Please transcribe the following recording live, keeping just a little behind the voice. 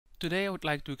Today I would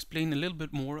like to explain a little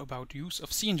bit more about the use of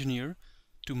SCIA Engineer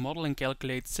to model and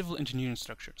calculate civil engineering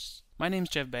structures. My name is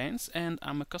Beyens and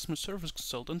I'm a customer service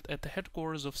consultant at the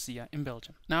headquarters of SCIA in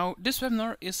Belgium. Now, this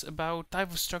webinar is about type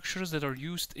of structures that are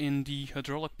used in the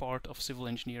hydraulic part of civil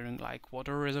engineering, like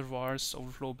water reservoirs,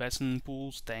 overflow basin,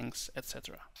 pools, tanks,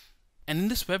 etc. And in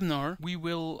this webinar we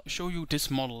will show you this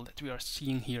model that we are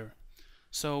seeing here.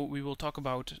 So we will talk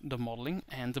about the modeling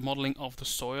and the modeling of the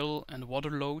soil and water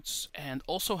loads, and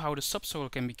also how the subsoil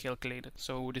can be calculated.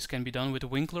 So this can be done with the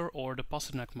Winkler or the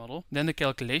Pasternak model. Then the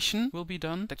calculation will be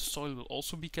done, the soil will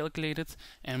also be calculated,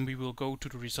 and we will go to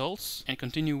the results and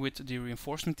continue with the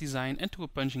reinforcement design and to a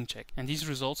punching check. And these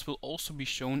results will also be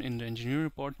shown in the engineering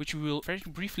report, which we will very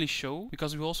briefly show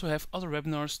because we also have other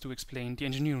webinars to explain the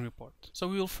engineering report. So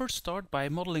we will first start by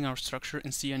modeling our structure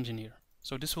in SCIA Engineer.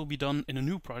 So this will be done in a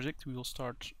new project. We will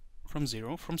start from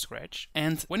zero, from scratch.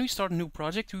 And when we start a new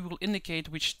project, we will indicate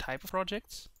which type of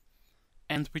projects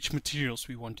and which materials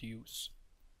we want to use.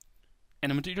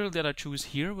 And the material that I choose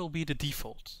here will be the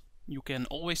default. You can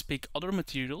always pick other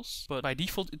materials, but by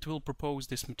default it will propose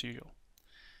this material.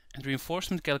 And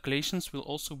reinforcement calculations will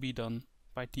also be done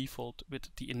by default with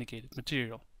the indicated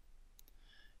material.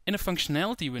 In a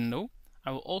functionality window, I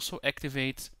will also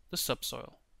activate the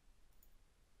subsoil.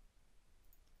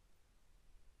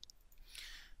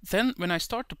 Then when I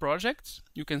start the project,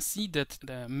 you can see that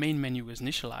the main menu is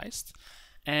initialized,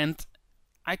 and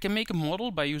I can make a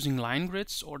model by using line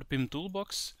grids or the BIM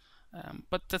toolbox,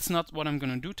 but that's not what I'm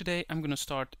going to do today. I'm going to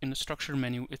start in the structure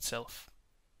menu itself.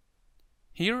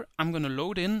 Here I'm going to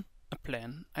load in a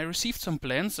plan. I received some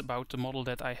plans about the model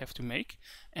that I have to make,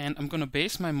 and I'm going to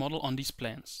base my model on these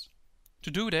plans.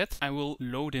 To do that, I will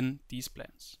load in these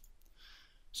plans.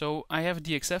 So I have a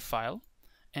DXF file,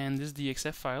 and this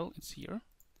DXF file is here.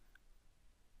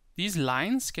 These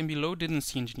lines can be loaded in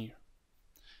SCIA Engineer.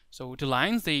 So the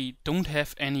lines, they don't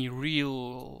have any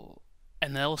real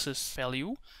analysis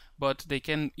value, but they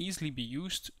can easily be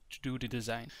used to do the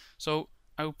design. So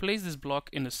I will place this block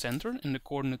in the center in the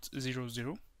coordinate 0,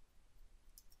 0.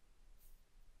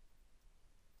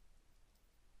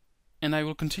 And I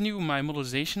will continue my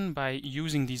modelization by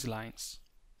using these lines.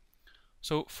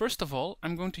 So first of all,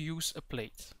 I'm going to use a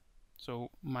plate. So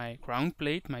my ground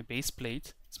plate, my base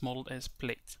plate, is modeled as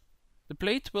plate. The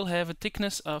plate will have a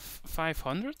thickness of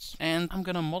 500, and I'm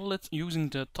gonna model it using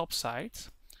the top side,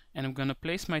 and I'm gonna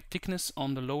place my thickness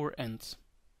on the lower end.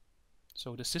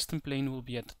 So the system plane will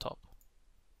be at the top.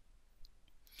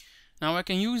 Now I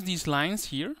can use these lines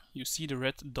here. You see the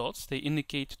red dots, they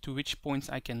indicate to which points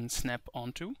I can snap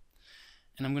onto.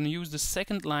 And I'm gonna use the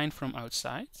second line from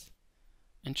outside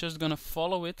and just gonna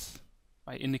follow it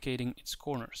by indicating its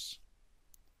corners.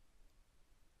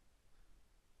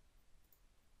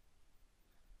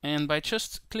 And by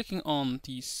just clicking on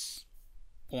these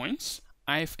points,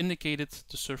 I've indicated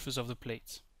the surface of the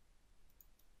plate.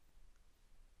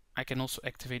 I can also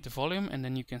activate the volume, and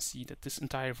then you can see that this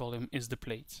entire volume is the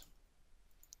plate.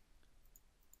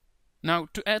 Now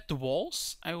to add the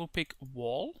walls, I will pick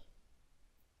wall,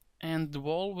 and the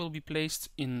wall will be placed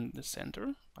in the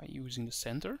center by using the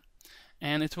center,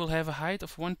 and it will have a height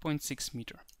of 1.6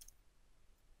 meter.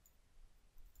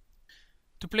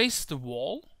 To place the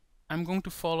wall, I'm going to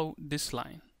follow this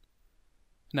line.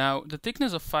 Now the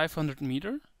thickness of 500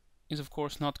 meter is of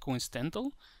course not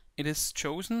coincidental. It is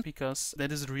chosen because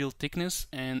that is the real thickness,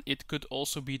 and it could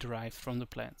also be derived from the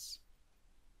plans.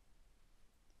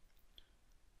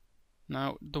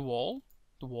 Now the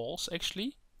walls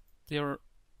actually, there are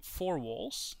 4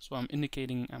 walls, so I'm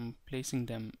indicating I'm placing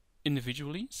them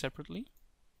individually, separately,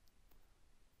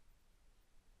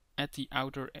 at the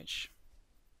outer edge.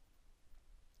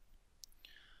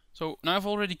 So now I've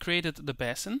already created the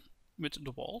basin with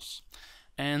the walls,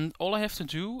 and all I have to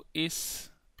do is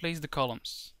place the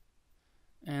columns.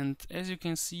 And as you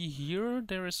can see here,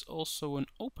 there is also an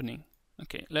opening.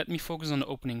 Okay, let me focus on the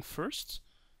opening first.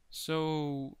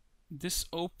 So this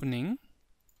opening,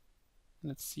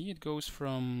 let's see, it goes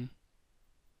from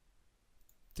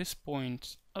this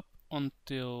point up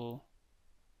until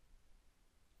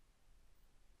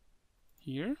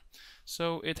here.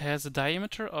 So it has a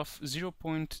diameter of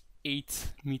 0.8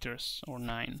 meters or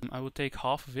 9. I will take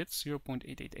half of it,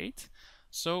 0.888.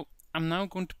 So I'm now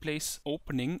going to place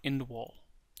opening in the wall.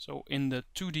 So in the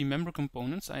 2D member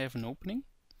components I have an opening.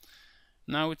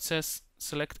 Now it says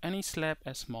select any slab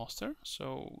as master.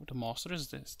 So the master is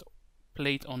this, the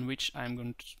plate on which I'm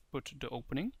going to put the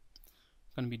opening.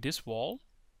 It's going to be this wall.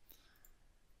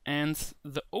 And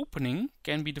the opening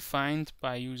can be defined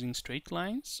by using straight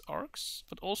lines, arcs,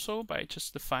 but also by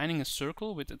just defining a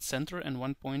circle with its center and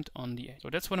one point on the edge.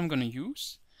 So that's what I'm going to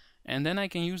use. And then I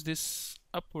can use this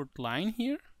upward line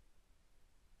here,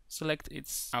 select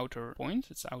its outer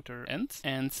point, its outer end,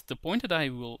 and the point that I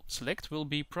will select will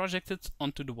be projected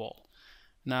onto the wall.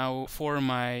 Now for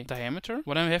my diameter,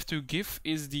 what I have to give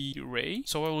is the array,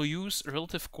 so I will use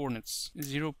relative coordinates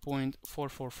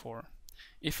 0.444.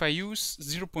 If I use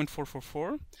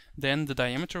 0.444, then the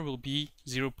diameter will be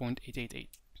 0.888.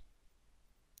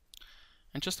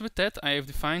 And just with that, I have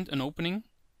defined an opening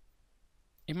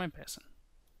in my basin.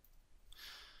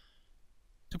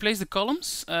 To place the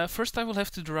columns, first I will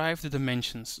have to derive the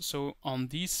dimensions. So on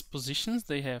these positions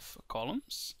they have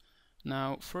columns.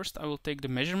 Now first I will take the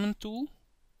measurement tool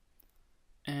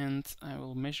and I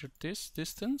will measure this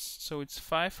distance. So it's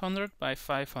 500 by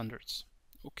 500.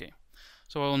 Okay.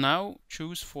 So I will now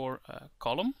choose for a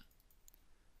column.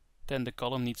 Then the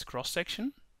column needs cross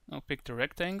section. I'll pick the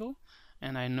rectangle,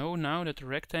 and I know now that the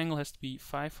rectangle has to be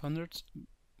 500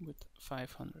 with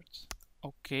 500.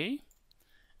 Okay.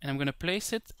 And I'm going to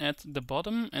place it at the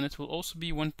bottom, and it will also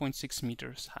be 1.6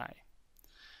 meters high.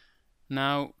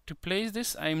 Now to place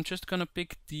this, I'm just going to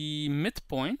pick the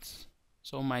midpoint.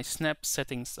 So my snap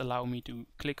settings allow me to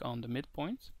click on the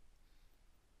midpoint.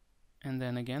 And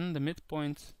then again the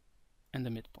midpoint and the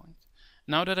midpoint.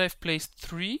 Now that I've placed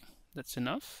 3, that's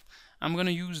enough. I'm going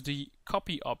to use the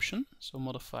copy option, so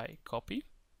modify copy.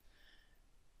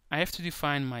 I have to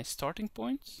define my starting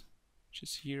point, which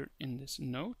is here in this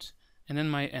node, and then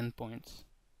my endpoint.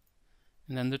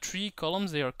 And then the 3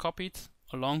 columns, they are copied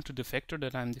along to the vector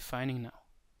that I'm defining now.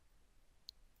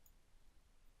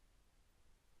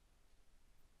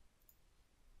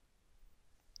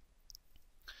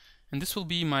 And this will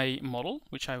be my model,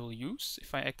 which I will use.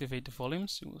 If I activate the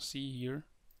volumes, you will see here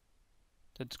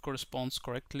that it corresponds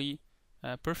correctly,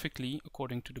 perfectly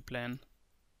according to the plan.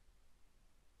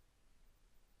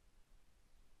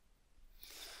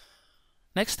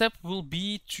 Next step will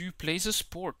be to place a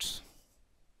support.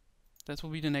 That will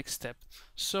be the next step.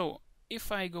 So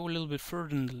if I go a little bit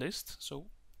further in the list, so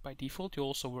by default you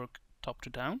also work top to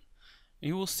down,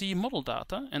 you will see model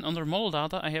data, and under model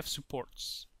data I have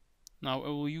supports. Now I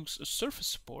will use a surface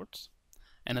support,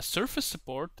 and a surface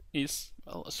support is,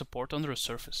 well, a support under a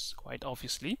surface, quite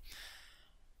obviously.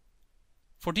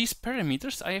 For these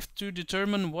parameters I have to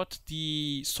determine what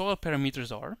the soil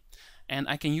parameters are, and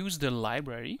I can use the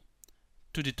library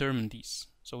to determine these.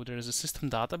 So there is a system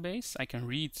database, I can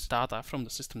read data from the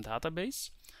system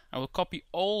database. I will copy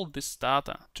all this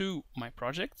data to my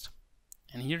project,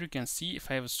 and here you can see if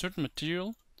I have a certain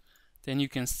material, then you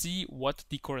can see what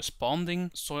the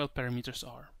corresponding soil parameters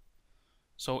are.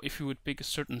 So if you would pick a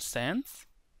certain sand,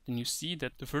 then you see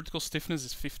that the vertical stiffness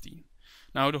is 15.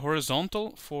 Now the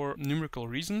horizontal, for numerical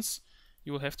reasons,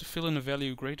 you will have to fill in a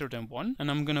value greater than 1,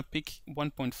 and I'm gonna pick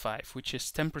 1.5, which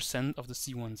is 10% of the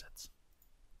C1Z.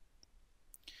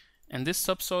 And this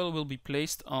subsoil will be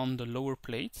placed on the lower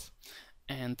plate,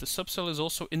 and the subsoil is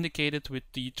also indicated with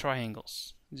the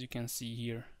triangles, as you can see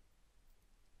here.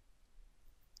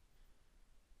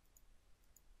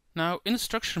 Now in the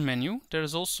structure menu there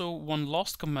is also one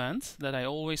last command that I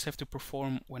always have to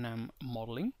perform when I'm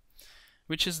modeling,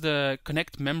 which is the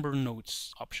connect member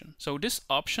nodes option. So this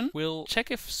option will check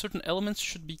if certain elements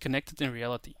should be connected in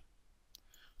reality.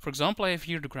 For example, I have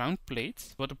here the ground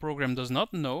plate. What the program does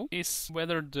not know is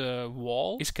whether the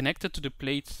wall is connected to the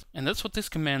plate, and that's what this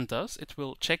command does. It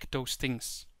will check those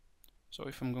things. So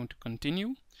if I'm going to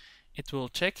continue, it will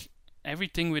check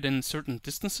everything within certain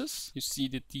distances. You see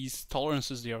that these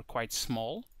tolerances, they are quite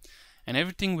small, and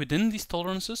everything within these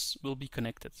tolerances will be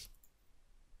connected.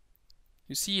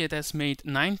 You see it has made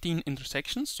 19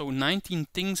 intersections, so 19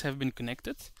 things have been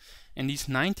connected, and these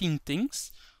 19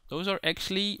 things, those are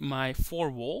actually my 4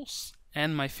 walls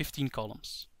and my 15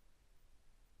 columns.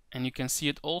 And you can see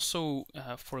it also,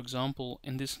 for example,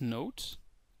 in this node.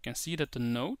 You can see that the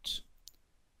node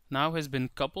now has been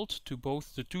coupled to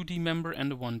both the 2D member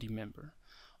and the 1D member.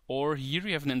 Or here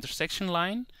you have an intersection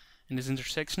line, and this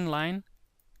intersection line,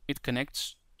 it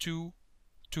connects two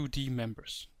 2D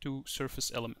members, two surface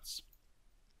elements.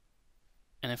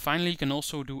 And then finally you can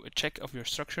also do a check of your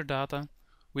structure data,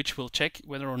 which will check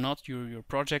whether or not your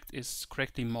project is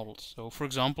correctly modeled. So for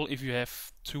example, if you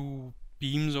have 2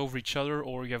 beams over each other,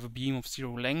 or you have a beam of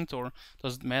 0 length, or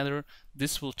doesn't matter,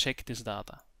 this will check this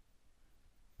data.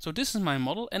 So this is my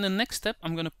model, and the next step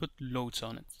I'm going to put loads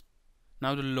on it.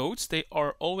 Now the loads, they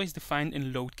are always defined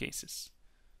in load cases.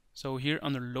 So here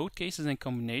under load cases and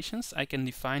combinations, I can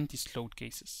define these load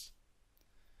cases.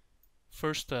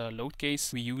 First load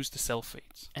case, we use the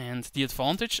self-weight. And the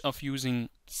advantage of using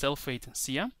self-weight in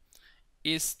SCIA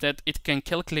is that it can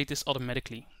calculate this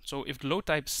automatically. So if the load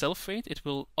type is self-weight, it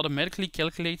will automatically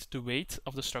calculate the weight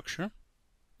of the structure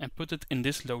and put it in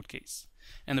this load case.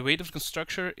 And the weight of the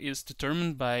structure is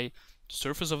determined by the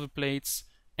surface of the plates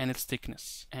and its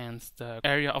thickness, and the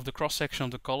area of the cross-section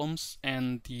of the columns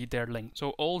and their length. So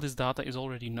all this data is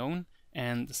already known,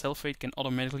 and the self-weight can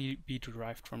automatically be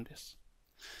derived from this.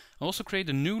 I'll also create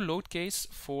a new load case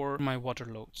for my water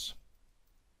loads.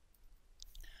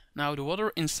 Now the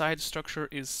water inside the structure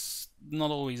is not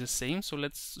always the same, so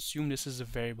let's assume this is a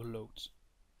variable load.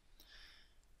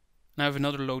 Now I have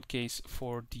another load case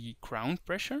for the ground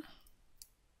pressure.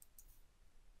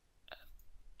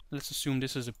 Let's assume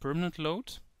this is a permanent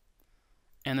load.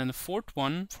 And then the fourth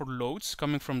one for loads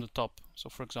coming from the top. So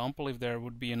for example, if there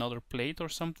would be another plate or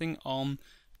something on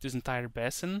this entire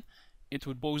basin, it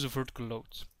would pose a vertical load.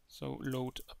 So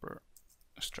load upper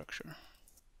structure.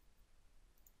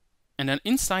 And then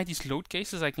inside these load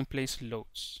cases I can place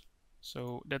loads.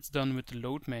 So that's done with the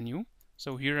load menu.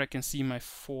 So here I can see my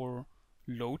 4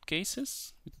 load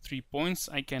cases. With the 3 points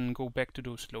I can go back to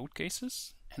those load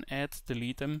cases and add,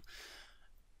 delete them.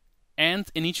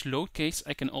 And in each load case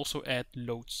I can also add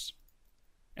loads.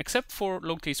 Except for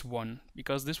load case 1,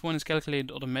 because this one is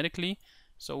calculated automatically,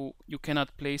 so you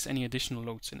cannot place any additional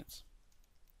loads in it.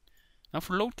 Now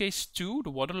for load case 2,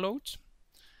 the water load,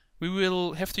 we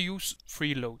will have to use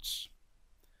 3 loads.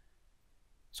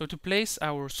 So to place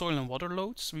our soil and water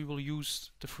loads, we will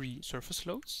use the 3 surface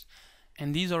loads.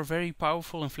 And these are very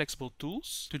powerful and flexible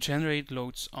tools to generate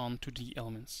loads onto the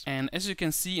elements. And as you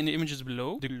can see in the images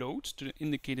below, the load,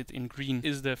 indicated in green,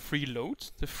 is the free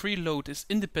load. The free load is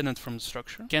independent from the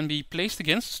structure. It can be placed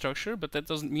against the structure, but that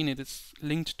doesn't mean it is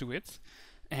linked to it.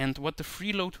 And what the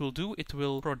free load will do, it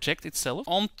will project itself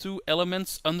onto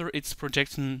elements under its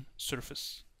projection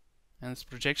surface. And its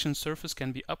projection surface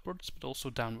can be upwards, but also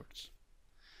downwards.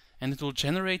 And it will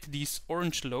generate these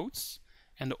orange loads,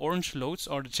 and the orange loads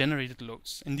are the generated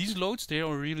loads. And these loads, they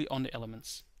are really on the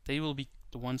elements. They will be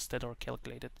the ones that are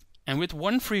calculated. And with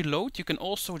one free load, you can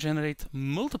also generate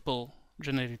multiple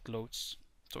generated loads.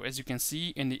 So as you can see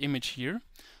in the image here,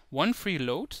 one free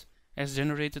load has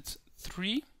generated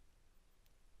 3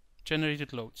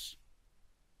 generated loads.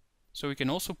 So we can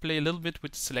also play a little bit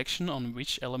with the selection on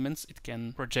which elements it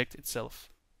can project itself.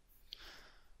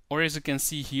 Or as you can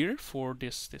see here for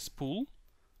this pool,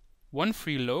 one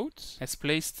free load has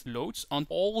placed loads on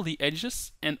all the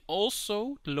edges and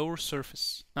also the lower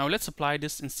surface. Now let's apply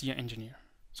this in SCIA Engineer.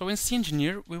 So in SCIA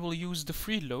Engineer we will use the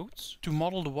free loads to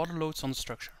model the water loads on the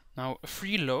structure. Now a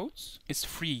free load is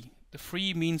free. The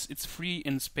free means it's free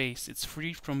in space. It's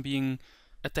free from being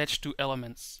attached to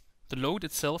elements. The load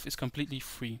itself is completely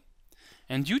free.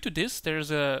 And due to this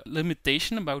there's a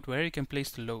limitation about where you can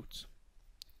place the load.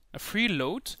 A free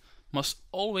load must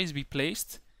always be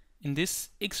placed in this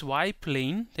XY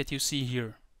plane that you see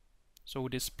here. So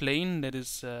this plane that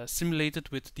is simulated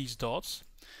with these dots,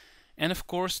 and of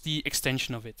course the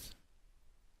extension of it.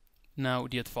 Now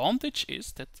the advantage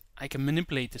is that I can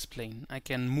manipulate this plane, I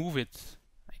can move it,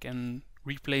 I can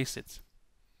replace it.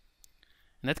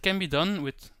 And that can be done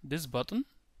with this button,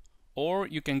 or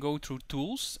you can go through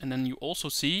tools and then you also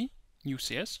see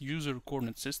UCS, user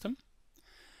coordinate system.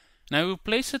 Now I will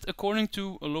place it according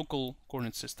to a local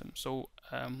coordinate system, so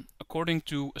according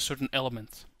to a certain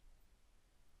element.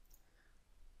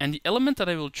 And the element that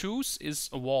I will choose is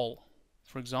a wall,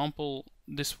 for example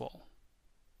this wall.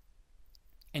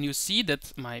 And you see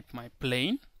that my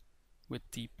plane with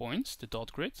the points, the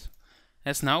dot grid,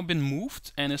 has now been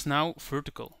moved and is now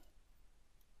vertical.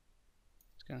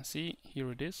 As you can see,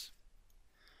 here it is.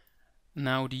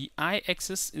 Now the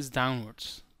y-axis is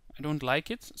downwards. I don't like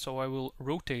it, so I will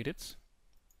rotate it.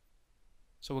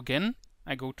 So again,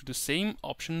 I go to the same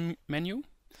option menu,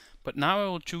 but now I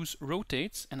will choose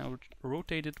rotate and I will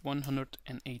rotate it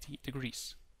 180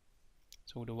 degrees.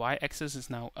 So the y-axis is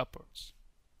now upwards.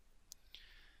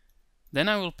 Then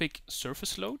I will pick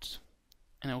surface load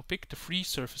and I will pick the free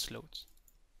surface load.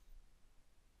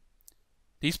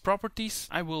 These properties,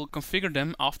 I will configure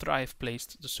them after I have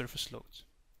placed the surface load.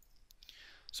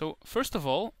 So first of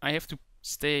all, I have to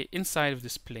stay inside of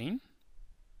this plane,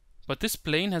 but this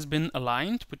plane has been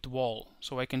aligned with the wall.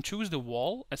 So I can choose the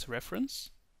wall as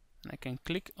reference and I can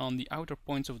click on the outer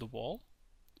points of the wall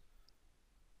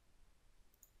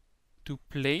to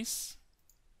place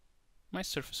my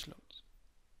surface load.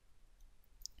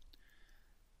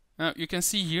 Now you can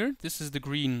see here, this is the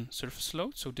green surface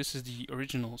load, so this is the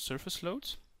original surface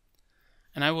load,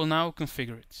 and I will now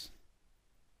configure it.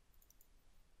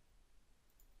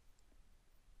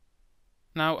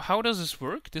 Now how does this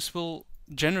work? This will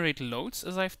generate loads,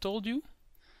 as I've told you,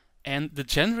 and the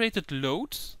generated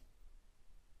load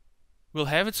will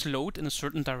have its load in a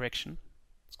certain direction.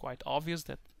 It's quite obvious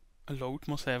that a load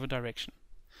must have a direction.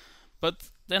 But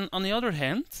then on the other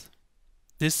hand,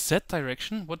 this Z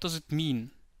direction, what does it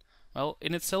mean? Well,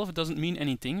 in itself it doesn't mean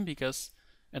anything, because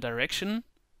a direction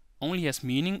only has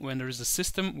meaning when there is a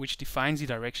system which defines the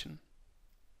direction.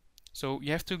 So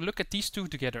you have to look at these two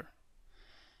together.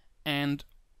 And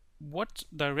what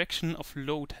direction of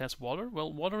load has water?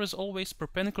 Well, water is always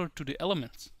perpendicular to the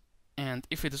element. And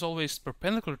if it is always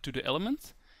perpendicular to the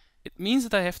element, it means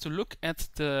that I have to look at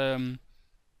the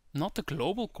not the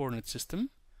global coordinate system,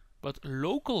 but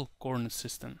local coordinate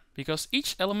system, because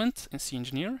each element in SCIA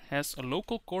Engineer has a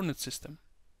local coordinate system.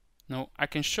 Now I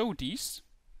can show these.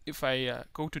 If I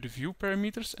go to the view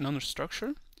parameters and under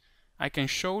structure, I can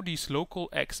show these local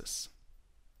axes.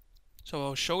 So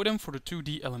I'll show them for the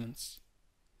 2D elements.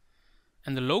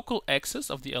 And the local axes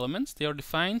of the elements, they are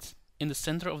defined in the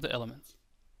center of the element.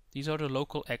 These are the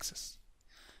local axes.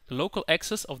 The local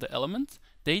axes of the element,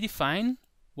 they define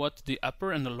what the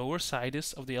upper and the lower side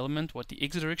is of the element, what the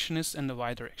x direction is and the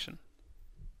y direction.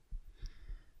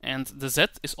 And the z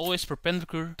is always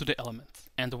perpendicular to the element.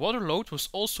 And the water load was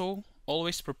also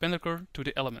always perpendicular to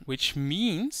the element, which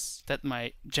means that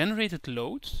my generated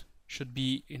load should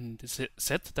be in the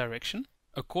z direction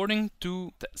according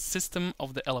to the system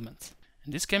of the element.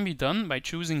 And this can be done by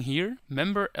choosing here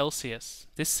member LCS.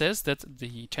 This says that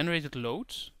the generated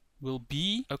load will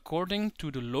be according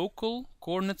to the local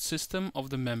coordinate system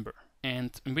of the member, and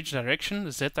in which direction,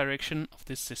 the z direction of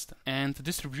this system. And the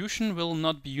distribution will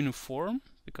not be uniform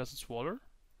because it's water.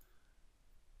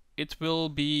 It will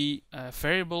be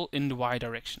variable in the y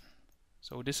direction.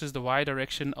 So this is the y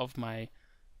direction of my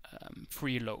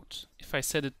free load. If I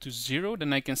set it to 0,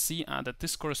 then I can see that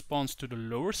this corresponds to the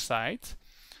lower side.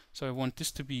 So I want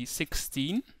this to be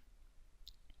 16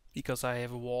 because I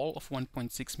have a wall of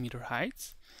 1.6 meter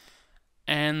height.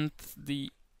 And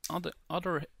the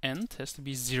other end has to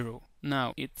be 0.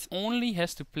 Now it only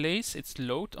has to place its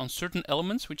load on certain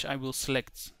elements which I will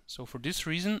select. So for this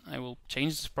reason I will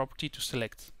change this property to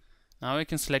select. Now I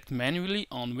can select manually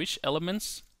on which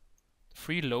elements the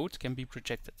free load can be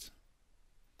projected.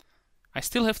 I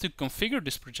still have to configure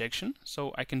this projection,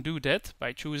 so I can do that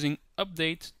by choosing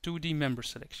Update 2D Member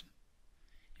Selection.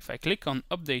 If I click on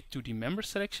Update 2D Member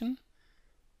Selection,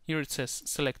 here it says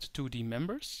Select 2D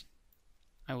Members.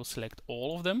 I will select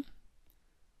all of them,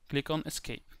 click on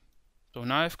Escape. So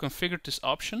now I've configured this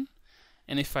option,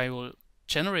 and if I will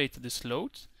generate this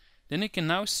load, then I can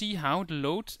now see how the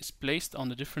load is placed on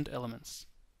the different elements.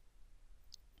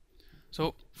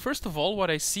 So first of all, what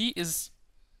I see is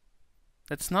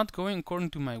that's not going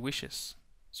according to my wishes.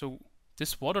 So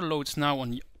this water load is now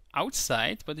on the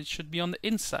outside, but it should be on the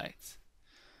inside.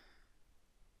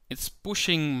 It's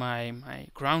pushing my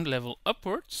ground level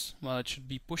upwards, while it should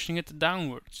be pushing it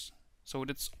downwards. So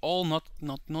that's all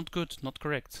not good, not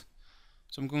correct.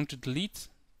 So I'm going to delete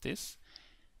this.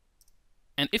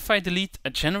 And if I delete a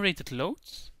generated load,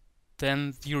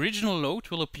 then the original load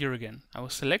will appear again. I will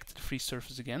select the free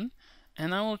surface again,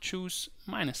 and I will choose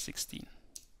 -16.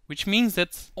 Which means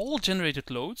that all generated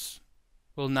loads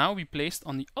will now be placed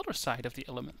on the other side of the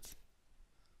element.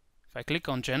 If I click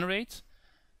on Generate,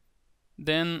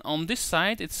 then on this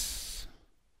side it's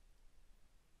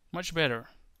much better.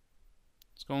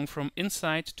 It's going from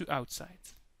inside to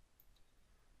outside.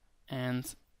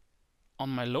 And on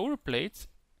my lower plate,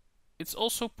 it's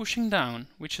also pushing down,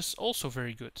 which is also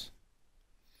very good.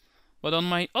 But on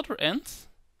my other end,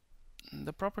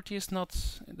 the property is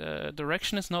not, the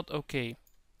direction is not okay.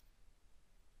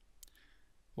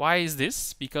 Why is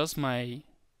this? Because my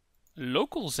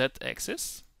local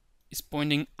z-axis is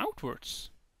pointing outwards.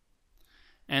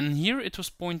 And here it was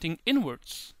pointing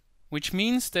inwards, which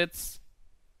means that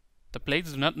the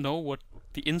plates do not know what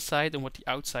the inside and what the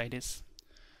outside is.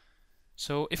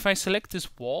 So if I select this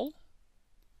wall,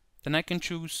 then I can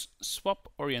choose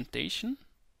Swap Orientation.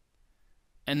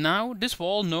 And now this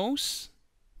wall knows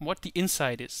what the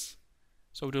inside is.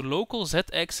 So the local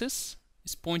z-axis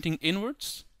is pointing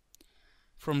inwards.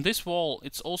 From this wall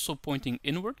it's also pointing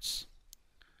inwards.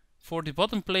 For the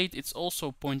bottom plate it's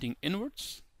also pointing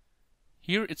inwards.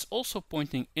 Here it's also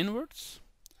pointing inwards.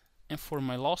 And for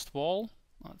my last wall,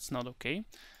 well, it's not okay.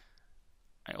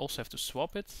 I also have to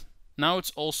swap it. Now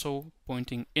it's also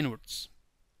pointing inwards.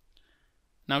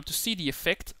 Now to see the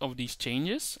effect of these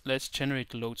changes, let's generate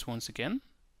the loads once again.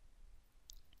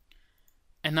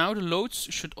 And now the loads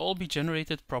should all be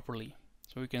generated properly.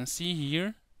 So we can see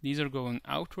here, these are going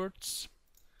outwards.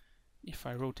 If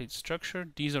I rotate structure,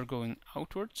 these are going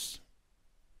outwards.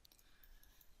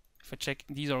 If I check,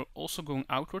 these are also going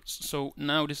outwards. So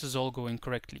now this is all going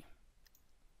correctly.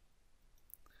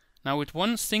 Now with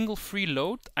one single free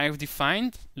load, I have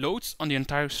defined loads on the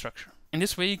entire structure. In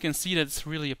this way you can see that it's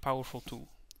really a powerful tool.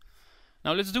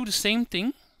 Now let's do the same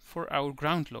thing for our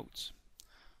ground loads.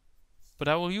 But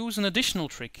I will use an additional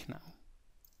trick now.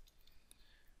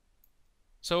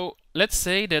 So let's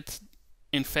say that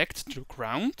in fact the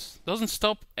ground doesn't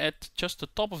stop at just the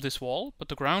top of this wall, but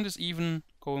the ground is even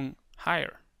going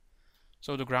higher.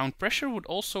 So the ground pressure would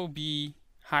also be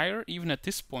higher even at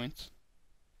this point.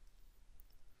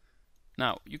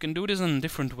 Now you can do this in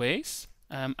different ways.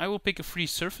 I will pick a free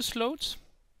surface load.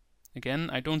 Again,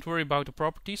 I don't worry about the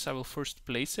properties, I will first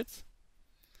place it.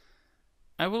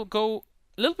 I will go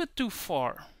a little bit too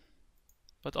far,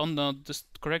 but on the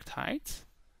correct height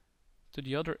to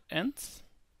the other end,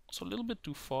 also a little bit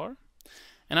too far.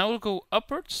 And I will go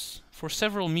upwards for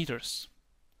several meters.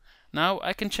 Now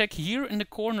I can check here in the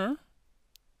corner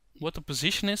what the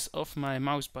position is of my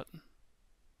mouse button.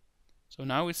 So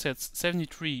now it's at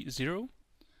 73.0.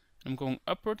 I'm going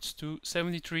upwards to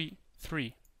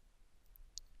 73.3.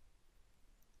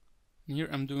 Here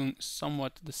I'm doing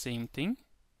somewhat the same thing.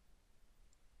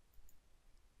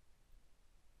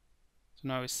 So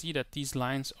now I see that these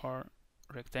lines are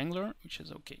rectangular, which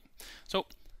is okay. So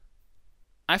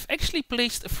I've actually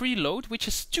placed a free load which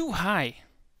is too high.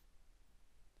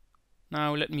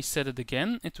 Now let me set it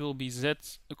again. It will be Z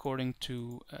according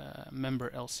to member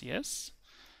LCS.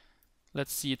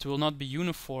 Let's see, it will not be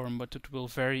uniform, but it will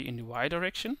vary in the Y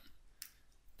direction.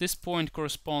 This point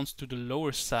corresponds to the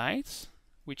lower side,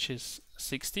 which is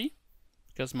 60,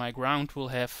 because my ground will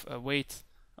have a weight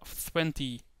of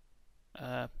 20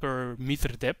 per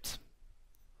meter depth.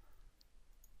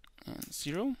 And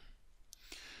 0.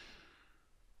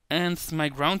 And my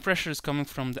ground pressure is coming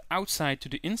from the outside to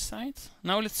the inside.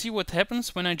 Now let's see what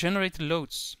happens when I generate the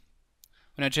loads.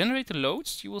 When I generate the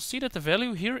loads, you will see that the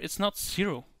value here is not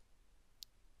 0.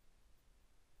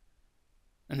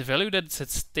 And the value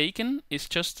that's taken is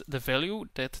just the value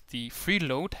that the free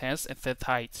load has at that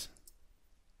height.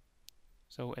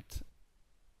 So at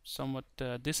somewhat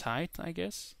this height, I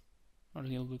guess, or a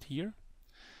little bit here.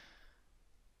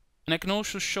 And I can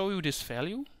also show you this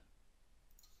value.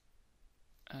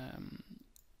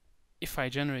 If I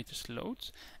generate this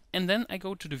load, and then I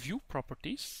go to the view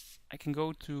properties, I can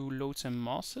go to loads and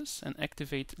masses and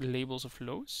activate labels of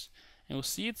loads, and you'll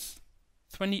see it's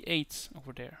 28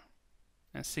 over there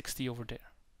and 60 over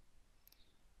there.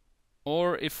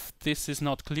 Or if this is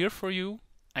not clear for you,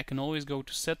 I can always go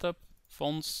to setup,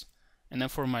 fonts, and then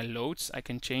for my loads I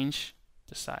can change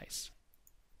the size.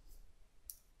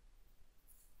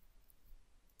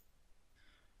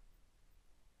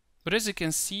 But as you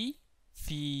can see,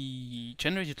 the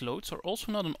generated loads are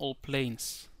also not on all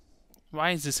planes.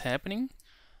 Why is this happening?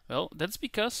 Well, that's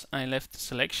because I left the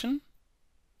selection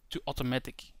to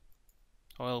automatic.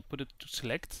 So I'll put it to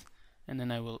select, and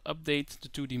then I will update the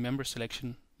 2D member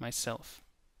selection myself.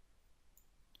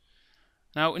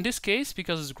 Now in this case,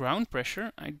 because it's ground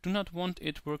pressure, I do not want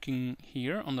it working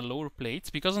here on the lower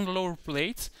plate, because on the lower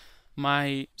plate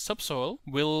my subsoil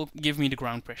will give me the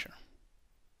ground pressure.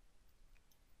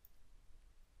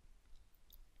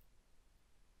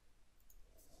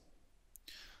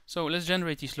 So let's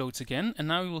generate these loads again, and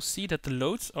now you will see that the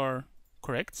loads are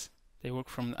correct. They work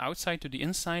from the outside to the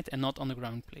inside and not on the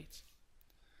ground plate.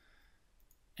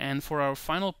 And for our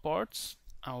final part,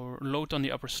 our load on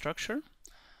the upper structure,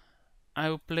 I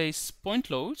will place point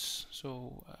loads,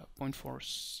 so point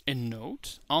force in node,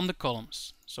 on the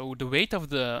columns. So the weight of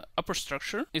the upper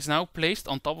structure is now placed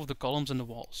on top of the columns and the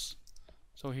walls.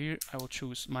 So here I will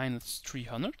choose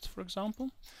 -300, for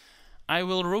example. I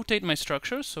will rotate my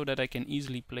structures so that I can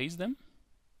easily place them.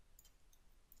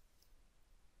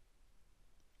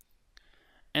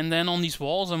 And then on these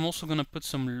walls I'm also going to put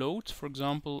some load, for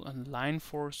example a line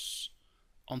force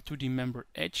onto the member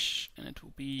edge, and it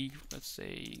will be, let's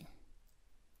say,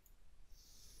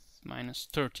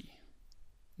 -30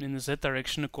 in the Z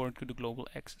direction according to the global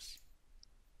axis.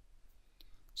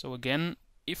 So again,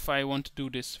 if I want to do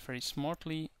this very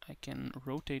smartly, I can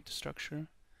rotate the structure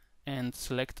and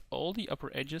select all the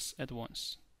upper edges at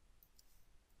once.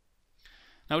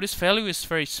 Now this value is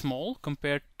very small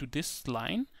compared to this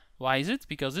line. Why is it?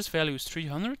 Because this value is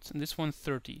 300 and this one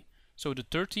 30. So the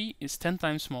 30 is 10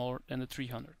 times smaller than the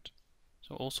 300.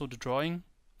 So also the drawing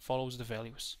follows the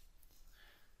values.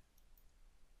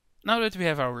 Now that we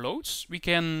have our loads, we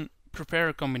can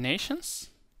prepare combinations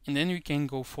and then we can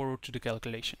go forward to the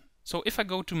calculation. So if I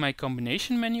go to my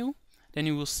combination menu, then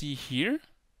you will see here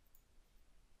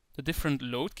the different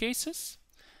load cases,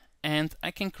 and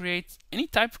I can create any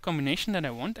type of combination that I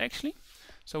want actually.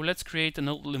 So let's create a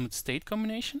null limit state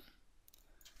combination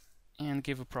and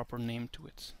give a proper name to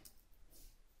it.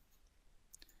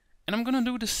 And I'm gonna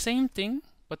do the same thing,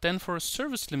 but then for a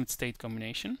service limit state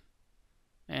combination.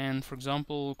 And for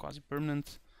example,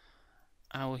 quasi-permanent,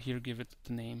 I will here give it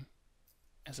the name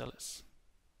SLS.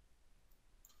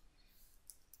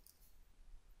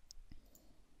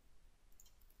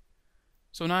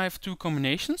 So now I have two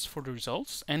combinations for the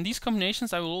results, and these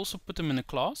combinations I will also put them in a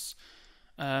class.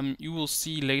 You will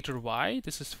see later why.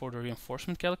 This is for the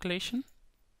reinforcement calculation.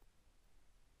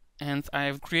 And I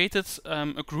have created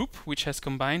a group which has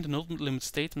combined an ultimate limit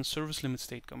state and surface limit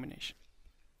state combination.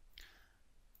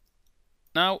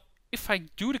 Now, if I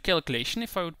do the calculation,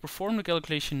 if I would perform the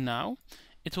calculation now,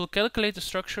 it will calculate the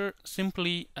structure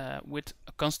simply with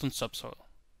a constant subsoil.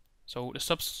 So the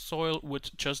subsoil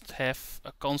would just have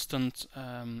a constant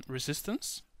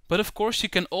resistance. But of course you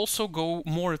can also go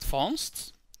more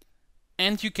advanced,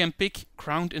 and you can pick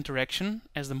ground interaction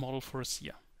as the model for a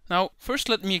SCIA. Now first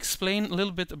let me explain a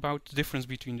little bit about the difference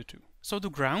between the two. So the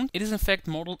ground, it is in fact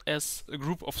modeled as a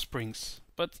group of springs.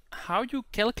 But how you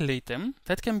calculate them,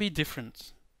 that can be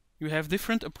different. You have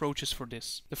different approaches for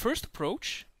this. The first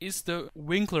approach is the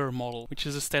Winkler model, which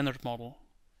is a standard model.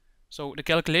 So the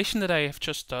calculation that I have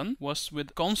just done was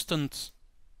with constant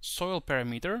soil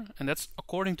parameter, and that's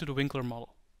according to the Winkler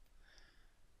model.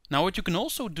 Now what you can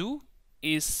also do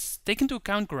is take into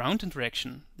account ground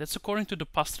interaction. That's according to the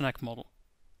Pasternak model,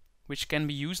 which can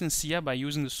be used in SCIA by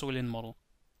using the soil-in model.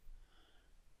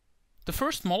 The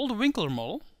first model, the Winkler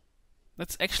model,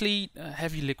 that's actually a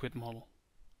heavy liquid model,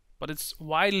 but it's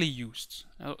widely used.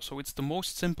 So it's the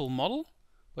most simple model,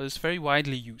 but it's very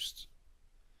widely used.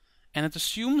 And it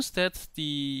assumes that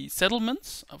the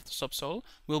settlements of the subsoil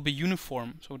will be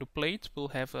uniform. So the plate will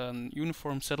have a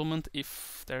uniform settlement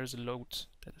if there is a load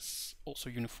that is also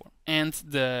uniform. And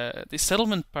the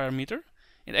settlement parameter,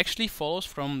 it actually follows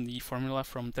from the formula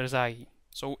from SCIA.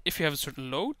 So if you have a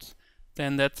certain load,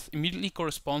 then that immediately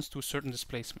corresponds to a certain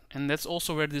displacement. And that's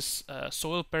also where this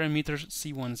soil parameter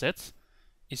C1Z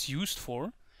is used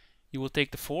for. You will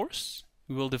take the force,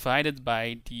 you will divide it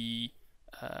by the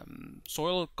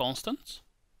soil constant,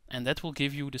 and that will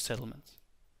give you the settlement.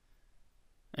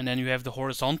 And then you have the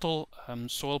horizontal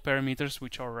soil parameters,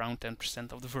 which are around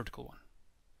 10% of the vertical one.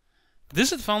 The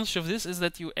disadvantage of this is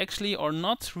that you actually are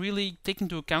not really taking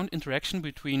into account interaction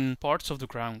between parts of the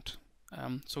ground.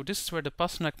 So this is where the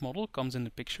Pasternak model comes in the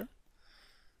picture.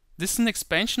 This is an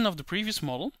expansion of the previous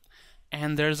model,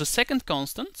 and there's a second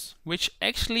constant which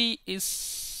actually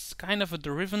is kind of a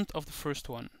derivative of the first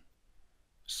one.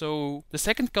 So the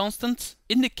second constant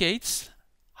indicates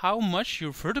how much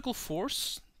your vertical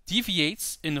force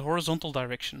deviates in the horizontal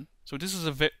direction. So this is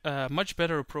a much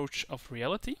better approach of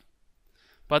reality.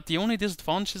 But the only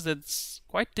disadvantage is that it's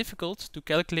quite difficult to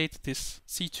calculate this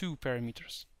C2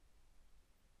 parameters.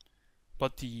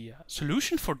 But the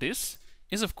solution for this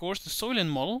is of course the soil-in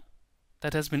model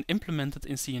that has been implemented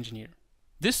in SCIA Engineer.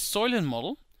 This soil-in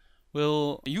model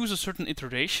will use a certain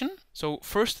iteration. So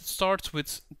first it starts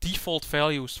with default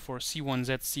values for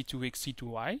C1Z, C2X,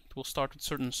 C2Y. It will start with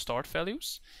certain start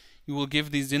values. You will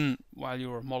give these in while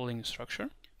you are modeling the structure.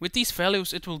 With these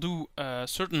values it will do a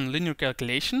certain linear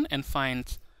calculation and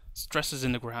find stresses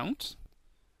in the ground.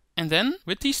 And then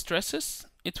with these stresses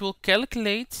it will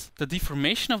calculate the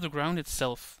deformation of the ground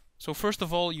itself. So first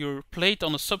of all, your plate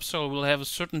on the subsoil will have a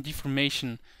certain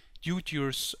deformation due to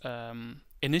your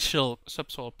initial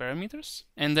subsoil parameters,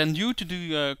 and then due to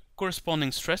the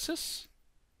corresponding stresses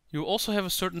you also have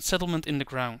a certain settlement in the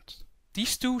ground.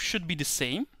 These two should be the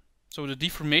same, so the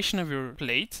deformation of your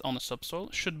plate on the subsoil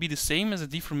should be the same as the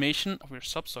deformation of your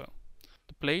subsoil.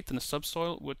 The plate and the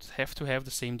subsoil would have to have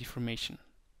the same deformation.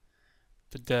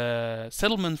 The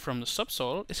settlement from the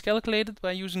subsoil is calculated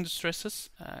by using the stresses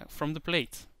from the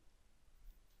plate.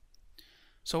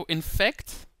 So in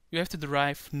fact you have to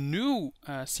derive new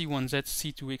C1Z,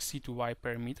 C2X, C2Y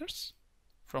parameters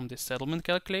from this settlement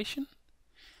calculation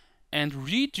and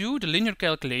redo the linear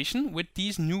calculation with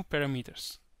these new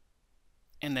parameters.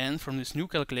 And then from this new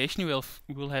calculation you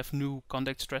will have new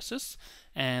contact stresses,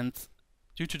 and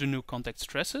due to the new contact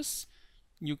stresses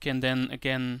you can then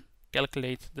again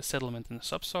calculate the settlement in the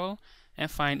subsoil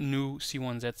and find new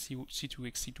C1Z,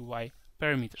 C2X, C2Y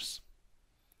parameters.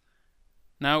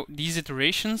 Now these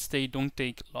iterations, they don't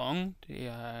take long,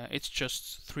 it's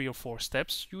just 3 or 4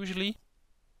 steps usually.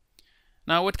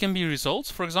 Now what can be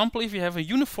results? For example, if you have a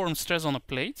uniform stress on a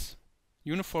plate,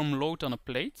 uniform load on a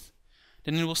plate,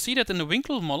 then you will see that in the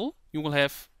Winkler model you will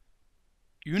have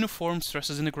uniform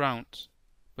stresses in the ground.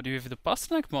 But if you have the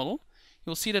Pasternak model,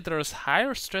 you will see that there is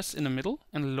higher stress in the middle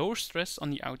and lower stress on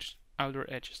the outer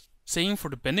edges. Same for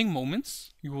the bending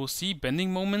moments. You will see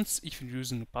bending moments if you're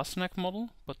using the Pasternak model,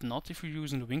 but not if you're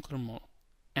using the Winkler model.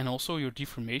 And also your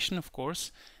deformation, of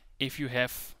course. If you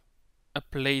have a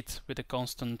plate with a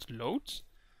constant load,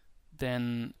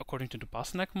 then according to the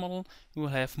Pasternak model, you will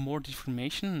have more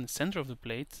deformation in the center of the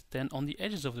plate than on the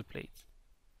edges of the plate.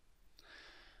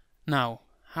 Now,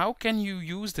 how can you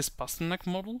use this Pasternak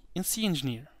model in SCIA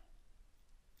Engineer?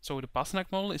 So the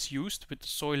Pasternak model is used with the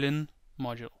soil-in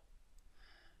module.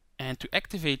 And to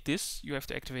activate this, you have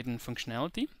to activate in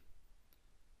functionality.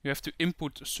 You have to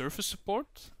input surface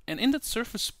support, and in that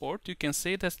surface support you can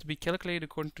say it has to be calculated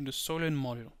according to the soil-in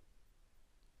module.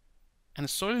 And the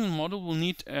soil-in module will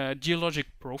need a geologic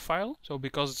profile, so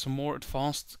because it's a more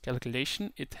advanced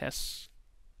calculation, it has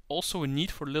also a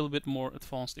need for a little bit more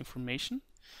advanced information.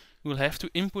 You will have to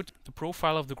input the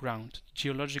profile of the ground, the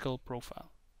geological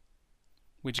profile,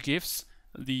 which gives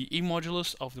the E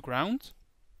modulus of the ground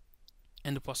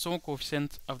and the Poisson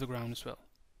coefficient of the ground as well.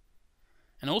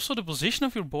 And also the position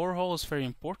of your borehole is very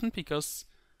important, because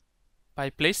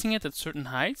by placing it at certain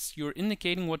heights, you're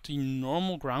indicating what the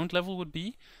normal ground level would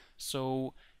be.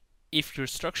 So if your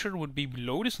structure would be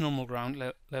below this normal ground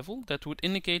level, that would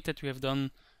indicate that you have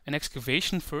done an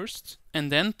excavation first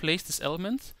and then placed this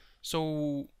element,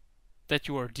 so that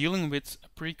you are dealing with a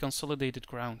pre-consolidated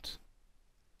ground.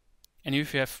 And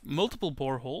if you have multiple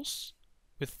boreholes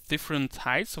with different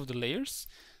heights of the layers,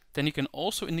 then you can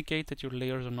also indicate that your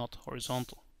layers are not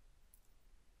horizontal.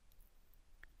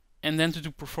 And then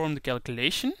to perform the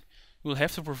calculation, you will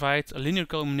have to provide a linear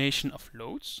combination of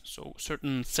loads, so a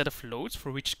certain set of loads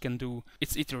for which it can do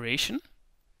its iteration.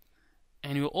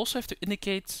 And you will also have to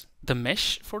indicate the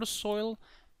mesh for the soil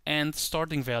and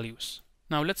starting values.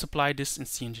 Now let's apply this in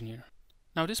SCIA Engineer.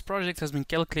 Now this project has been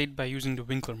calculated by using the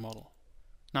Winkler model.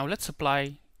 Now let's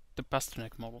apply the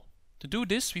Pasternak model. To do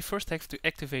this, we first have to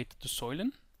activate the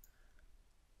soil-in,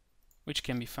 which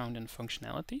can be found in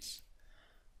functionalities.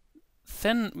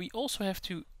 Then we also have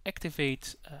to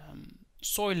activate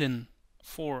soil-in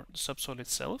for the subsoil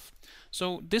itself.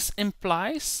 So this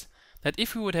implies that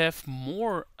if you would have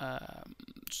more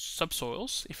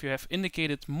subsoils, if you have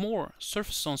indicated more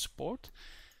surface zone support,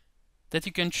 that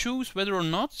you can choose whether or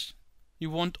not you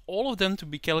want all of them to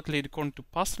be calculated according to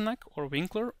Pasternak or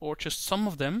Winkler, or just some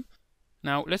of them.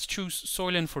 Now let's choose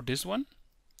soil-in for this one.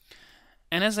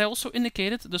 And as I also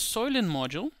indicated, the soil-in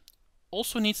module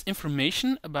also needs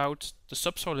information about the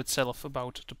subsoil itself,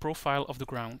 about the profile of the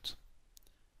ground.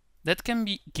 That can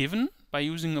be given by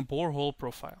using a borehole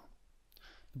profile.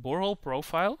 The borehole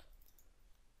profile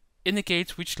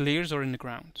indicates which layers are in the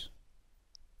ground.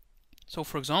 So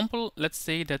for example, let's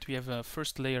say that we have a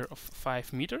first layer of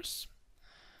 5 meters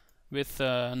with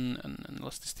an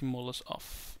elasticity modulus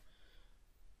of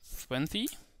 20.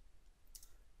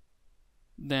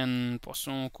 Then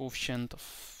Poisson coefficient of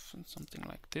something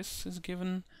like this is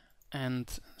given, and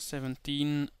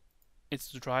 17 it's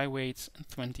the dry weight and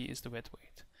 20 is the wet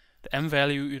weight. The M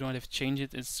value, you don't have to change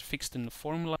it, it's fixed in the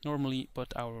formula normally,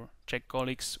 but our Czech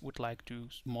colleagues would like to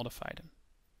modify them.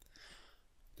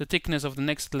 The thickness of the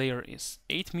next layer is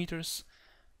 8 meters,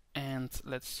 and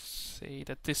let's say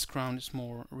that this ground is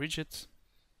more rigid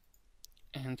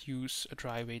and use a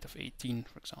dry weight of 18,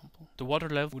 for example. The water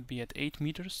level would be at 8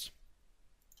 meters.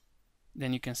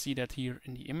 Then you can see that here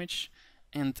in the image,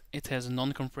 and it has a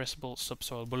non-compressible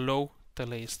subsoil below the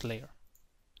latest layer.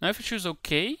 Now if you choose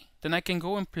OK, then I can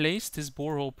go and place this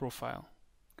borehole profile.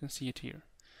 You can see it here.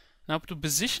 Now the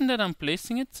position that I'm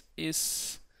placing it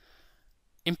is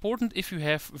important if you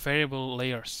have variable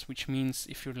layers, which means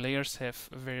if your layers have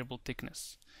a variable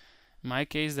thickness. In my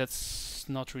case that's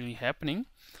not really happening,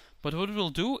 but what we'll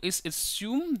do is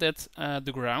assume that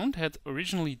the ground had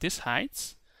originally this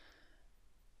height.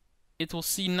 It will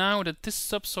see now that this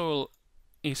subsoil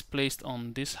is placed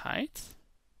on this height.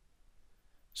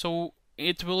 So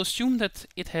it will assume that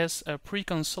it has a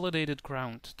pre-consolidated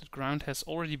ground. The ground has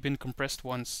already been compressed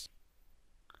once.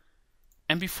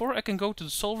 And before I can go to the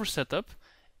solver setup,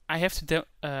 I have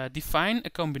to define a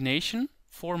combination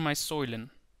for my soil-in.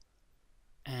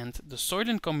 And the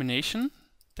soil-in combination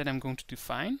that I'm going to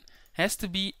define has to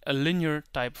be a linear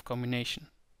type of combination.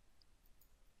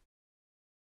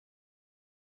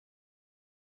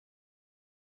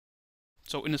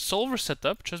 So in the solver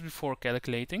setup, just before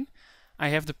calculating, I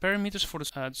have the parameters for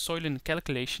the soil-in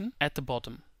calculation at the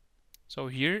bottom. So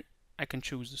here I can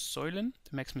choose the soil-in,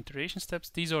 the maximum iteration steps.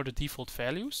 These are the default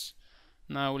values.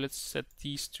 Now let's set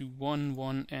these to 1,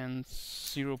 1 and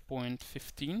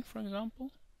 0.15, for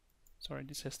example. Sorry,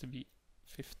 this has to be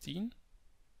 15.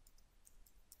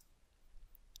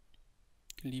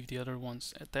 Leave the other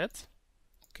ones at that.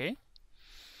 Okay.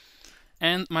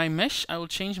 And my mesh, I will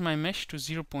change my mesh to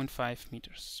 0.5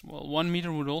 meters. Well, 1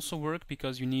 meter would also work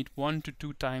because you need 1 to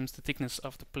 2 times the thickness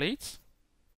of the plate.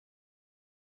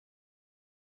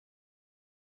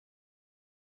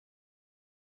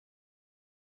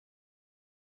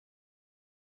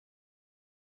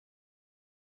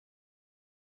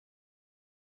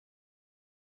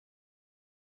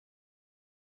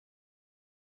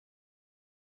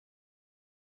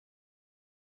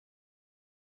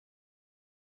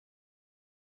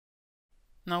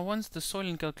 Now once the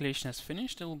soiling calculation has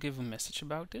finished, it will give a message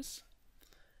about this.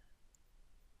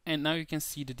 And now you can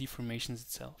see the deformations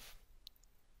itself.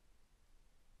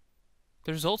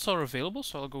 The results are available,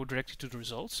 so I'll go directly to the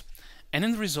results. And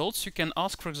in the results you can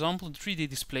ask, for example, the 3D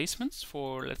displacements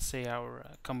for, let's say, our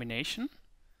combination.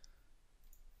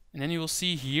 And then you will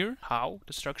see here how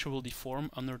the structure will deform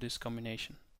under this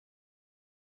combination.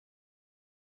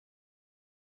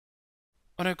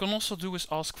 What I can also do is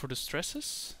ask for the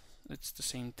stresses. It's the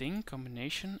same thing,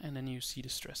 combination, and then you see the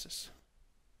stresses.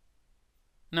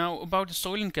 Now about the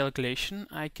soiling calculation,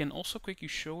 I can also quickly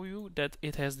show you that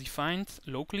it has defined,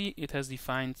 locally it has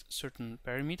defined certain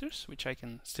parameters, which I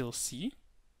can still see.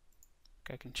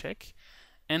 I can check.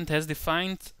 And has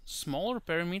defined smaller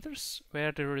parameters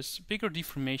where there is bigger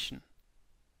deformation,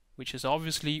 which is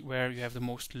obviously where you have the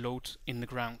most load in the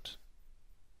ground.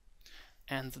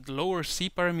 And the lower C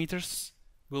parameters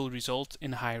will result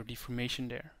in higher deformation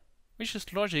there, which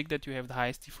is logic that you have the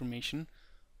highest deformation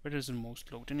where there's the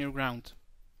most load in your ground.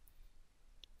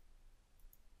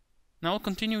 Now I'll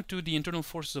continue to the internal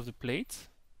forces of the plate.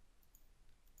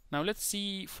 Now let's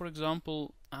see, for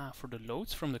example, for the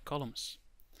loads from the columns.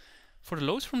 For the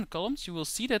loads from the columns, you will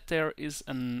see that there is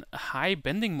a high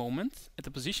bending moment at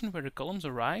the position where the columns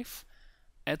arrive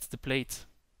at the plate.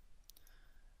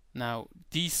 Now,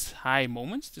 these high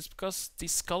moments, this is because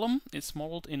this column is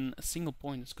modeled in a single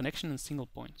point, it's connection in a single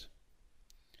point.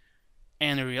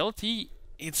 And in reality,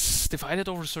 it's divided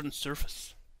over a certain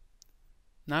surface.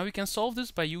 Now we can solve this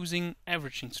by using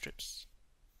averaging strips.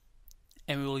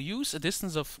 And we will use a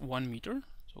distance of 1 meter.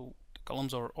 So the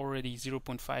columns are already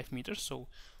 0.5 meters, so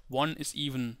 1 is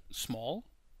even small,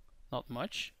 not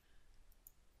much.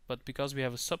 But because we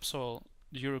have a subsoil,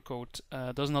 the Eurocode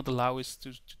does not allow us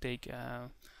to take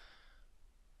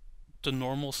the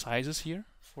normal sizes here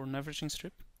for an averaging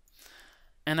strip.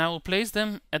 And I will place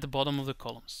them at the bottom of the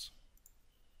columns.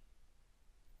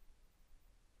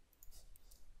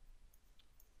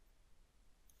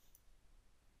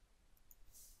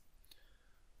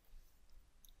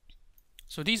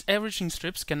 So these averaging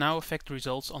strips can now affect the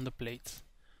results on the plate.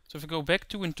 So if we go back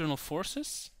to internal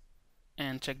forces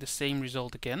and check the same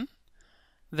result again,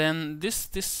 then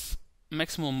this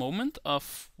maximum moment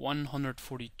of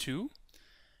 142,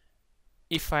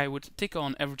 if I would take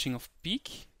on averaging of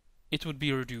peak, it would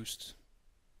be reduced.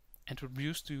 It would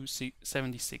reduce to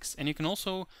 76. And you can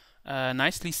also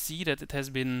nicely see that it has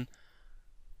been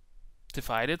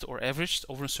divided or averaged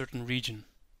over a certain region.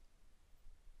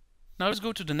 Now let's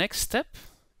go to the next step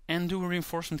and do a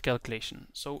reinforcement calculation.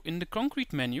 So in the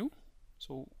concrete menu,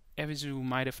 so as you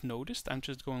might have noticed, I'm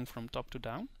just going from top to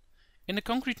down. In the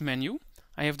concrete menu,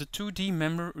 I have the 2D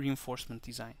member reinforcement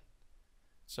design.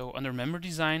 So under member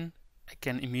design, I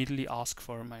can immediately ask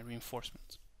for my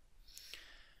reinforcement.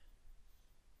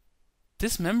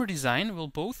 This member design will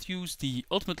both use the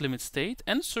ultimate limit state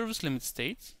and surface limit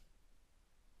state.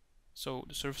 So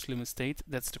the surface limit state,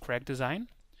 that's the crack design,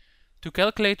 to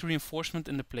calculate the reinforcement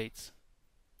in the plate.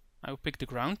 I will pick the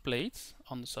ground plate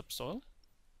on the subsoil.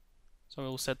 So I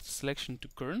will set the selection to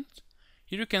current.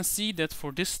 Here you can see that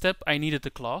for this step I needed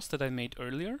the class that I made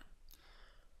earlier.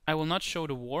 I will not show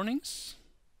the warnings,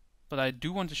 but I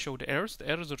do want to show the errors. The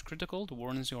errors are critical, the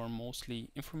warnings are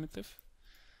mostly informative.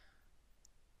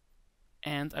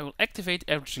 And I will activate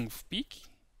averaging of peak,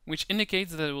 which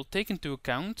indicates that it will take into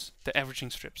account the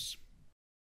averaging strips.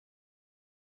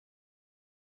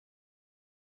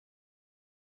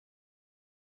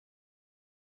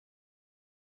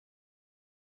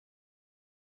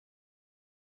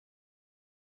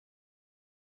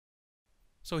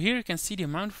 So here you can see the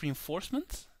amount of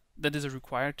reinforcement that is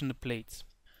required in the plate.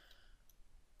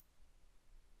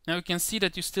 Now you can see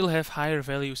that you still have higher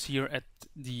values here at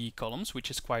the columns, which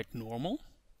is quite normal.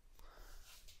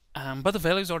 But the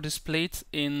values are displayed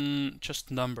in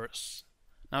just numbers.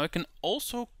 Now I can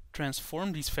also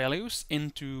transform these values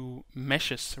into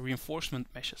meshes,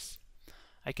 reinforcement meshes.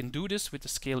 I can do this with the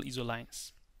scale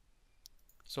isolines.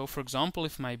 So for example,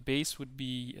 if my base would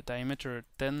be a diameter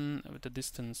 10 with a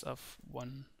distance of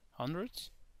 100,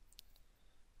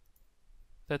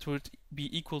 that would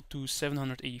be equal to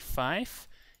 785.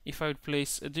 If I would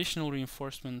place additional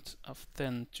reinforcement of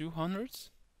 10 200,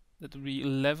 that would be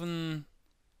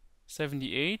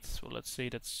 1178. So let's say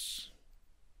that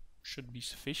should be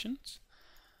sufficient.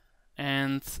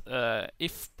 And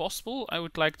if possible, I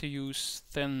would like to use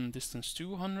 10 distance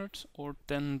 200 or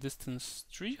 10 distance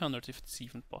 300 if it's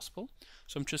even possible.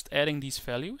 So I'm just adding these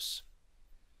values.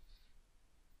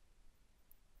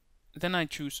 Then I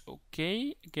choose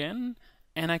OK again,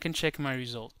 and I can check my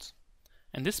result.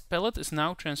 And this palette is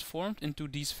now transformed into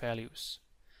these values.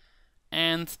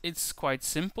 And it's quite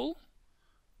simple.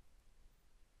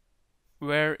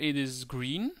 Where it is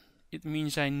green, it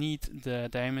means I need the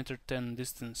diameter 10,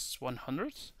 distance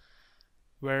 100.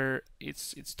 Where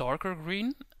it's darker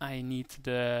green, I need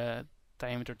the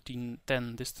diameter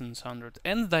 10, distance 100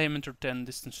 and diameter 10,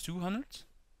 distance 200.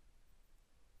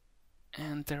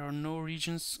 And there are no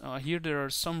regions, here there are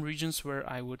some regions where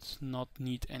I would not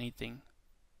need anything.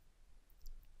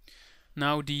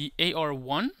 Now the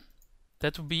AR1,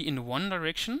 that will be in one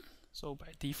direction, so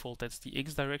by default that's the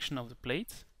X direction of the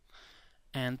plate,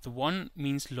 and the 1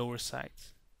 means lower side.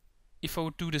 If I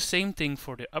would do the same thing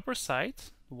for the upper side,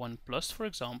 the 1 plus for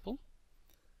example,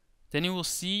 then you will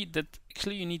see that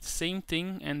actually you need the same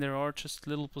thing and there are just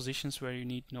little positions where you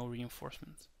need no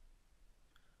reinforcement.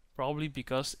 Probably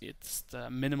because it's the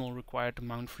minimal required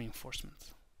amount of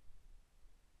reinforcement.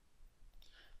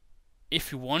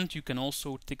 If you want, you can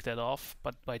also tick that off,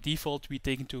 but by default we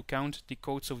take into account the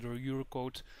codes of the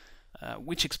Eurocode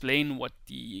which explain what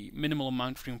the minimal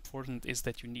amount of reinforcement is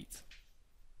that you need.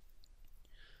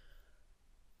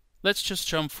 Let's just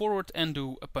jump forward and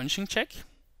do a punching check.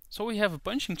 So we have a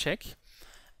punching check,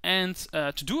 and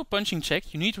to do a punching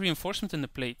check you need reinforcement in the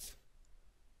plate.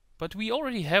 But we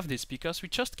already have this because we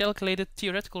just calculated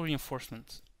theoretical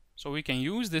reinforcement. So we can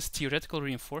use this theoretical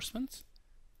reinforcement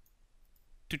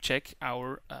to check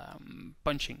our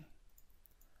punching.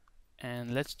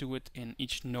 And let's do it in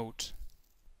each node.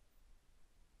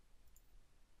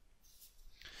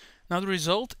 Now the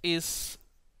result is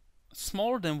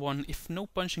smaller than 1 if no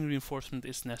punching reinforcement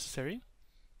is necessary.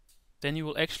 Then you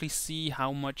will actually see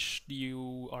how much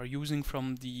you are using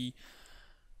from the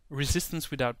resistance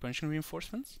without punching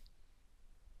reinforcement.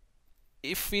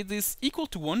 If it is equal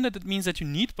to 1, that it means that you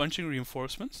need punching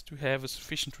reinforcement to have a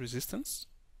sufficient resistance.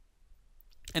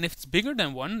 And if it's bigger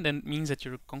than 1, then it means that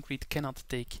your concrete cannot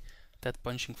take that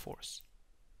punching force.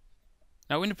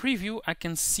 Now in the preview I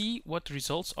can see what the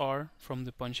results are from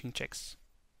the punching checks.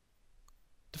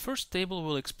 The first table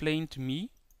will explain to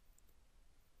me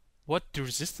what the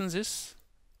resistance is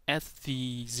at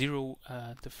the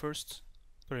first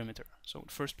perimeter. So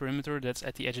the first perimeter, that's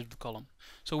at the edge of the column.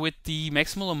 So with the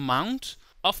maximal amount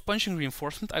of punching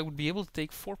reinforcement I would be able to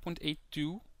take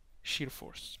 4.82 shear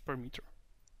force per meter.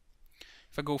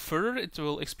 If I go further, it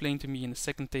will explain to me in the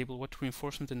second table what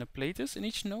reinforcement in the plate is in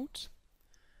each node.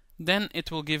 Then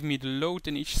it will give me the load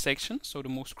in each section, so the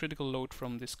most critical load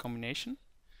from this combination.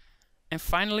 And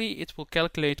finally it will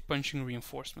calculate punching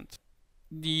reinforcement.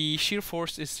 The shear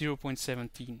force is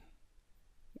 0.17.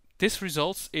 This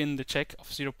results in the check of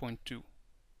 0.2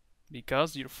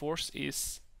 because your force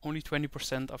is only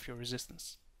 20% of your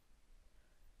resistance.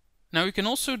 Now you can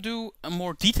also do a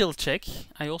more detailed check.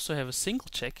 I also have a single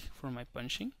check for my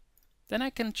punching. Then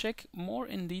I can check more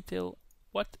in detail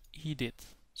what he did.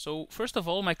 So first of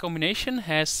all, my combination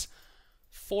has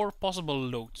 4 possible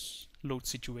load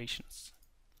situations.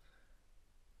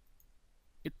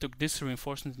 It took this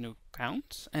reinforcement into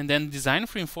account, and then design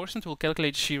of reinforcement will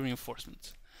calculate shear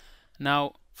reinforcement.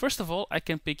 Now, first of all, I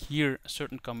can pick here a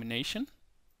certain combination.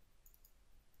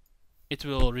 It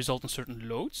will result in certain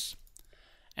loads.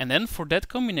 And then for that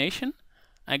combination,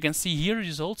 I can see here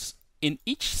results in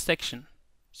each section.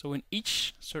 So in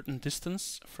each certain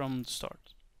distance from the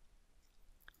start.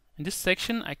 In this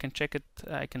section, I can check it.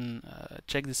 I can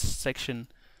check this section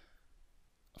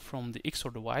from the X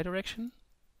or the Y direction.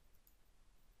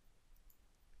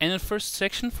 And in the first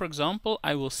section, for example,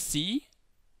 I will see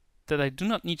that I do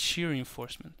not need shear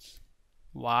reinforcement.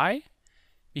 Why?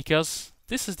 Because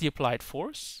this is the applied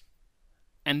force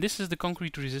and this is the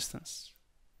concrete resistance.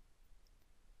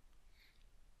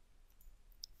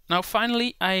 Now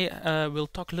finally I will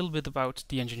talk a little bit about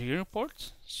the engineering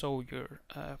report, so your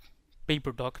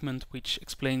paper document which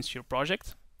explains your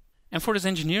project. And for this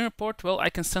engineering report, well,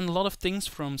 I can send a lot of things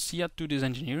from SCIA to this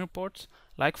engineering report,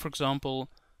 like for example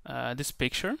this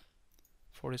picture.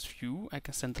 For this view, I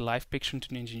can send the live picture to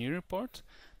the engineering report.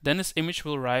 Then this image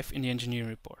will arrive in the engineering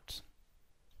report.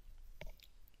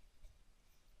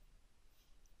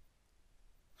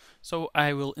 So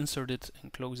I will insert it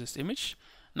and close this image.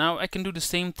 Now I can do the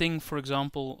same thing, for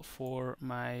example, for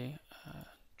my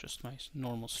just my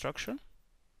normal structure.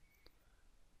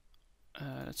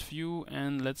 Let's view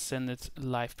and let's send it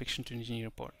live picture to the engineering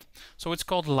report. So it's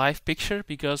called live picture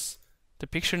because the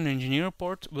picture in the engineering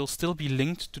report will still be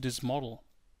linked to this model.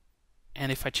 And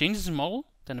if I change this model,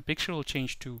 then the picture will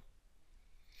change too.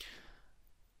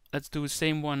 Let's do the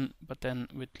same one, but then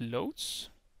with loads.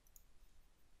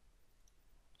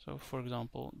 So for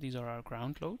example, these are our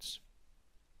ground loads.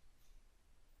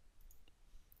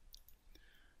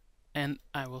 And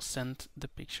I will send the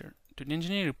picture to the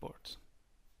engineering report.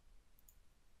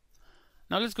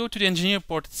 Now let's go to the engineering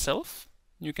report itself.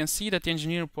 You can see that the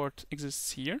engineer report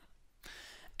exists here.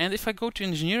 And if I go to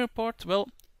engineer report, well,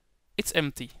 it's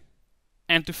empty.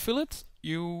 And to fill it,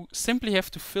 you simply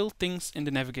have to fill things in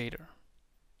the navigator.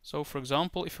 So for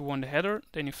example, if you want the header,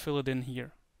 then you fill it in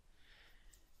here.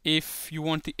 If you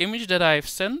want the image that I've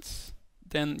sent,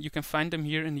 then you can find them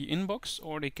here in the inbox,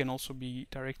 or they can also be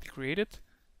directly created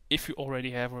if you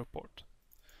already have a report.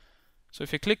 So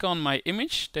if you click on my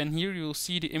image, then here you'll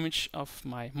see the image of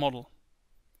my model.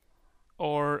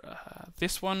 Or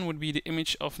this one would be the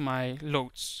image of my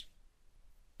loads.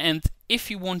 And if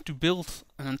you want to build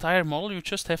an entire model, you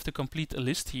just have to complete a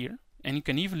list here, and you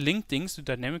can even link things to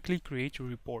dynamically create your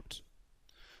report.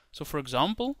 So for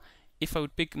example, if I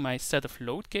would pick my set of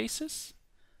load cases,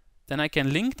 then I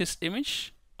can link this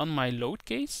image on my load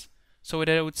case so that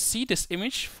I would see this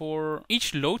image for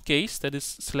each load case that is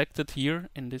selected here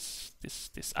in this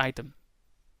item.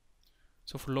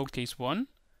 So for load case 1,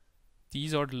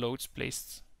 these are the loads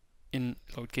placed in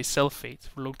load case self-fade.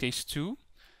 For load case 2,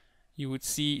 you would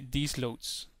see these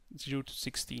loads, 0 to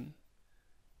 16,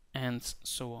 and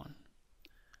so on.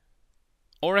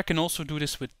 Or I can also do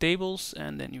this with tables,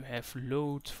 and then you have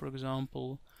load, for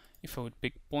example. If I would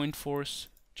pick point force,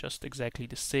 just exactly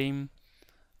the same.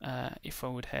 If I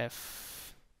would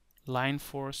have line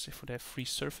force, if I would have free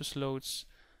surface loads,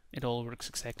 it all works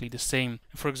exactly the same.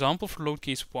 For example, for load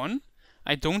case 1,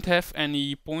 I don't have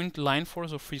any point line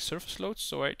force or free surface loads,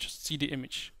 so I just see the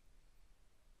image.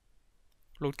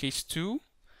 Load case 2,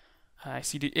 I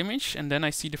see the image and then I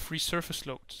see the free surface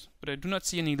loads, but I do not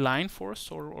see any line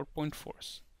force or point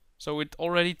force. So it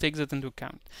already takes that into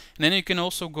account. And then you can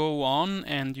also go on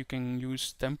and you can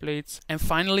use templates. And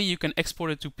finally, you can export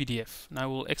it to PDF. Now I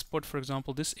will export, for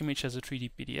example, this image as a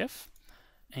 3D PDF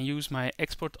and use my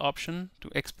export option to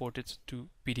export it to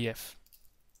PDF.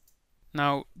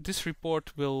 Now this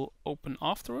report will open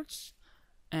afterwards,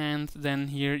 and then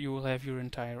here you will have your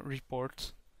entire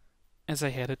report as I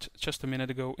had it just a minute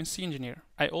ago in SCIA Engineer.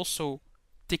 I also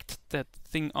ticked that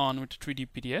thing on with the 3D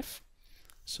PDF.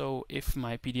 So if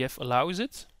my PDF allows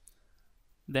it,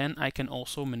 then I can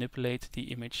also manipulate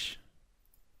the image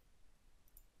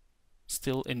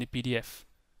still in the PDF.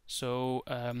 So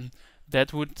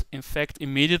that would in fact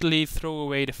immediately throw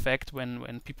away the fact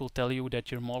when people tell you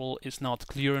that your model is not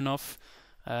clear enough,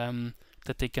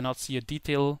 that they cannot see a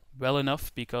detail well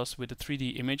enough, because with a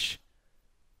 3D image,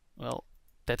 well,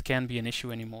 that can't be an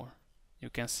issue anymore. You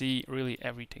can see really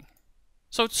everything.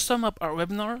 So to sum up our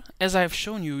webinar, as I have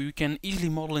shown you, you can easily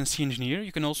model in SCIA Engineer.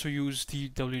 You can also use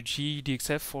DWG,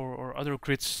 DXF or other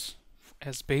grids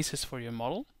as basis for your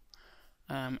model.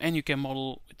 And you can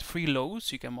model with free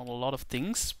loads, you can model a lot of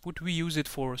things, but we use it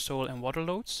for soil and water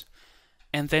loads.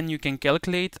 And then you can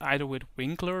calculate either with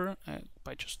Winkler,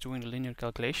 by just doing the linear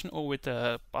calculation, or with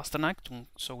Pasternak,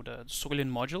 so the soil-in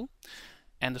module.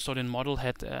 And the soil-in module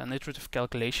had an iterative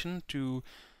calculation to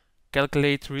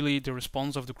calculate really the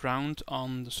response of the ground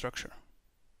on the structure,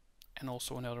 and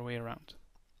also another way around.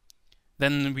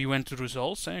 Then we went to the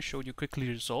results. I showed you quickly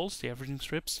the results, the averaging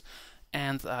strips,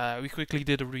 and we quickly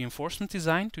did a reinforcement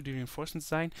design, 2D reinforcement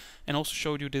design, and also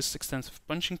showed you this extensive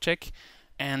punching check.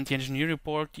 And the engineer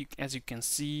report, as you can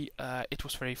see, it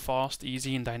was very fast,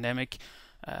 easy, and dynamic.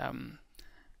 And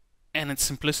its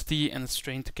simplicity and its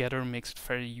strain together makes it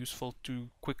very useful to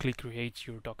quickly create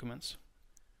your documents.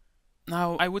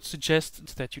 Now, I would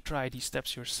suggest that you try these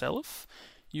steps yourself.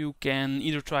 You can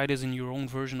either try this in your own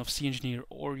version of SCIA Engineer,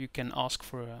 or you can ask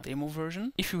for a demo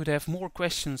version. If you would have more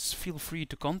questions, feel free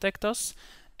to contact us.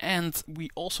 And we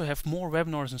also have more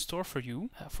webinars in store for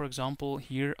you. For example,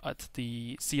 here at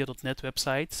the SCIA.net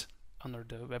website under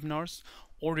the webinars,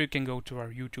 or you can go to our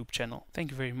YouTube channel. Thank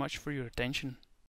you very much for your attention.